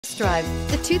Test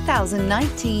drive the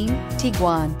 2019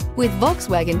 Tiguan. With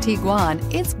Volkswagen Tiguan,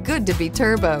 it's good to be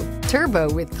turbo.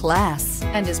 Turbo with class,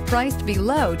 and is priced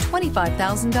below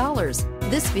 $25,000.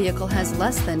 This vehicle has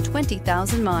less than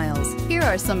 20,000 miles. Here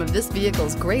are some of this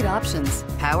vehicle's great options: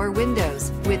 power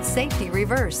windows with safety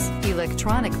reverse,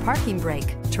 electronic parking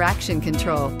brake, traction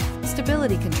control,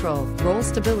 stability control, roll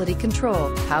stability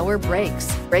control, power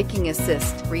brakes, braking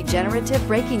assist, regenerative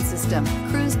braking system,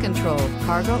 cruise control,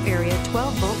 cargo area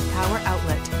 12-volt power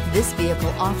outlet. This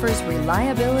vehicle offers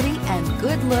reliability and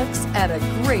good looks at a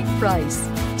great price.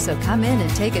 So come in and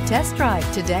take a test drive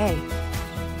today.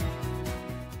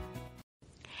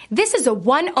 This is a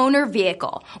one-owner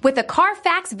vehicle with a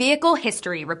Carfax Vehicle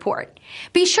History Report.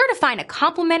 Be sure to find a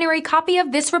complimentary copy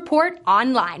of this report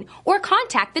online or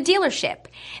contact the dealership.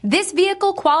 This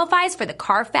vehicle qualifies for the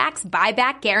Carfax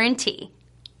Buyback Guarantee.